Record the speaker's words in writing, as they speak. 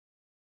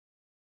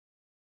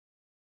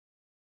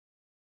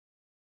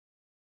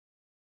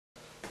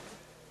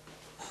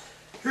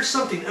here's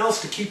something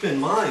else to keep in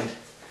mind.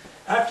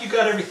 After you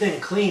got everything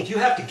cleaned, you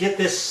have to get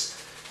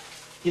this,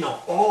 you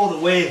know, all the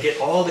way and get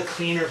all the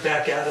cleaner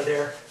back out of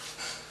there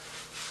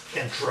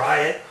and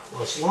dry it.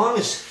 Well, as long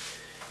as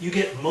you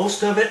get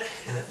most of it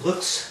and it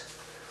looks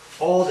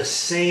all the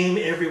same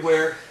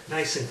everywhere,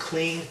 nice and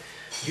clean,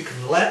 you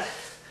can let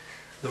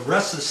the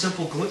rest of the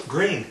simple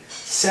green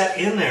set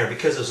in there,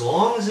 because as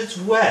long as it's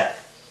wet,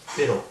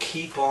 it'll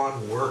keep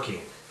on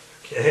working.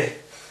 Okay?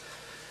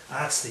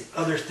 That's the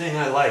other thing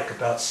I like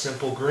about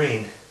simple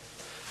green.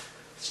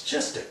 It's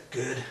just a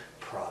good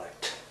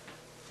product.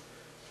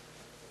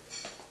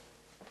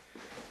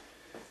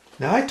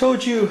 Now I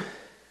told you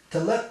to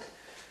let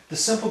the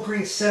simple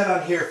green set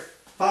on here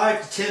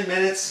 5 to 10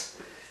 minutes,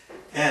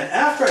 and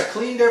after I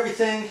cleaned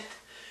everything,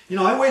 you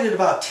know, I waited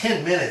about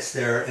 10 minutes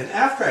there, and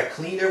after I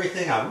cleaned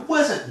everything, I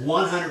wasn't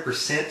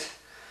 100%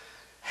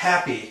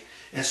 happy,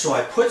 and so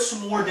I put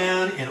some more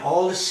down in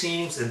all the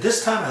seams, and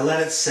this time I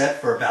let it set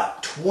for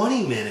about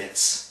 20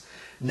 minutes.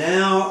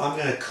 Now I'm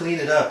going to clean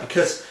it up,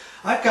 because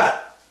I've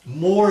got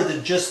more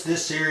than just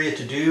this area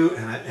to do,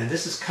 and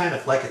this is kind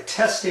of like a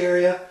test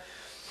area,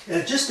 and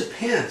it just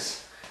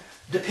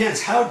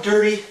depends how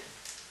dirty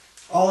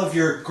all of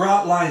your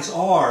grout lines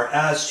are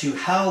as to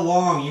how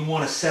long you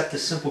want to set the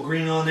simple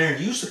green on there.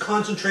 And use the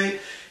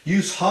concentrate,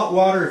 use hot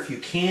water if you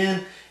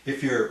can.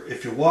 If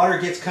your water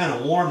gets kind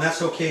of warm,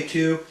 that's okay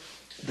too.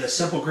 The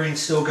simple green's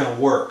still going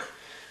to work.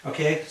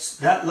 Okay,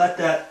 so let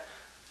that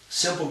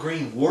simple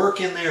green work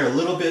in there a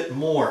little bit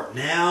more.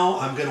 Now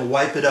I'm going to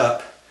wipe it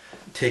up.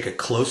 Take a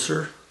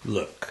closer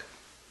look.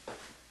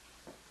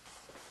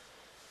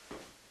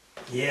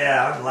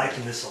 Yeah, I'm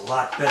liking this a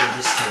lot better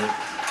this time.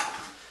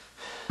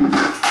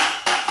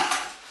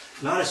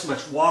 Not as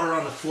much water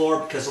on the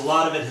floor because a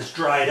lot of it has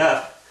dried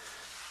up.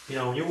 You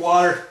know, when your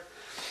water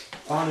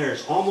on there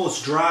is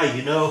almost dry,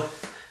 you know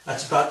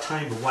that's about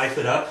time to wipe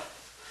it up.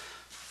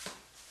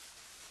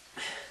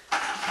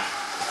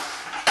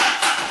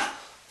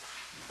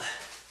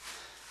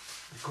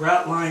 The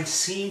grout lines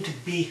seem to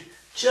be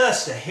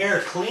just a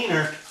hair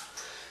cleaner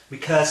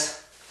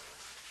because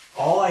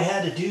all I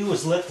had to do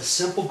was let the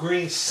simple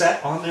green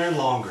set on there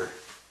longer.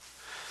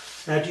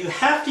 Now, do you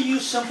have to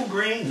use simple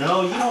green?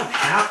 No, you don't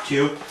have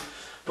to.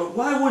 But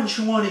why wouldn't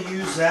you want to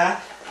use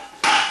that?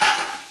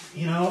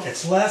 You know,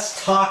 it's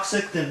less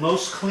toxic than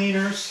most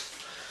cleaners.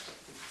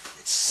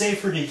 It's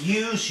safer to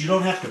use. You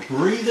don't have to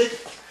breathe it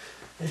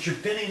as you're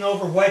bending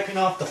over, wiping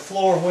off the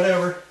floor,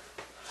 whatever.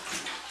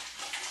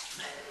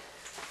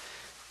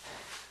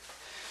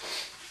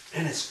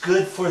 And it's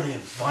good for the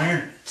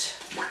environment.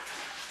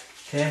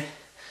 Okay?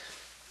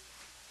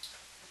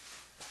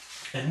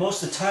 And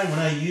most of the time when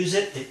I use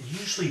it, it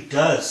usually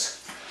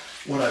does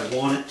what I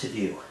want it to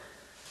do.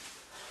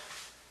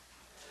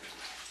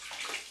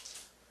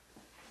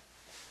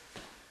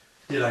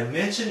 Did I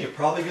mention you're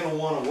probably going to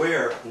want to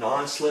wear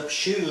non-slip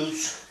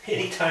shoes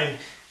anytime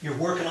you're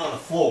working on the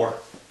floor?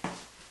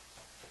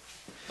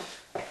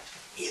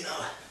 You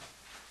know,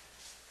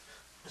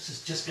 this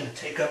is just going to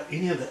take up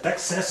any of the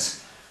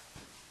excess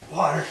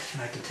water,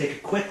 and I can take a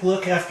quick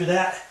look after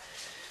that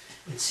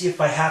and see if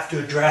I have to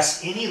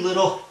address any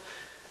little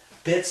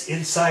bits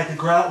inside the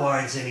grout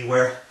lines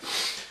anywhere.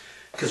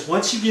 Because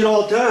once you get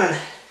all done,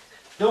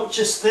 don't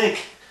just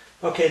think,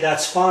 okay,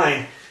 that's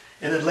fine,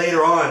 and then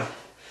later on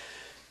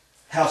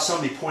have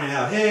somebody point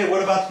out, hey,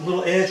 what about the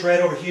little edge right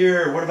over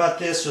here, or what about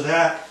this or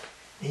that?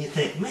 And you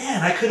think,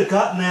 man, I could have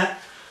gotten that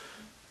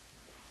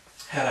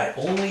had I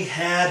only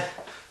had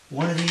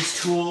one of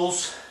these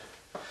tools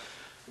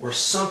or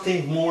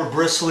something more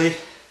bristly.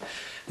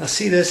 Now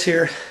see this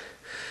here?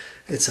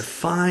 It's a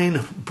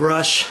fine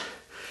brush.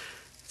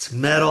 It's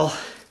metal,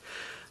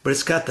 but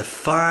it's got the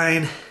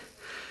fine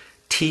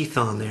teeth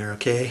on there,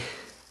 okay?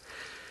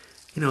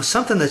 You know,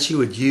 something that you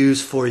would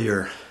use for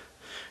your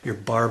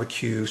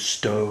barbecue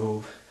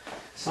stove,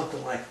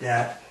 something like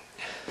that.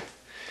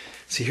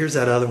 See, here's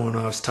that other one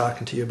I was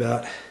talking to you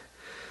about.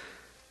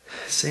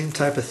 Same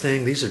type of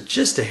thing. These are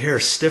just a hair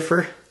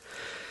stiffer.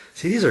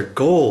 See, these are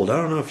gold. I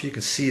don't know if you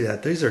can see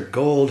that. These are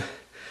gold,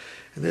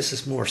 and this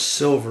is more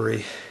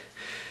silvery.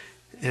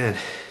 And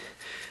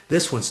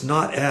this one's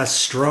not as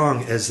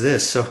strong as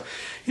this. So,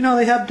 you know,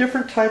 they have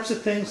different types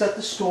of things at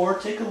the store.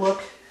 Take a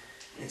look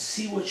and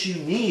see what you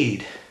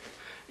need.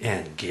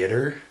 And get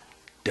her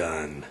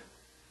done.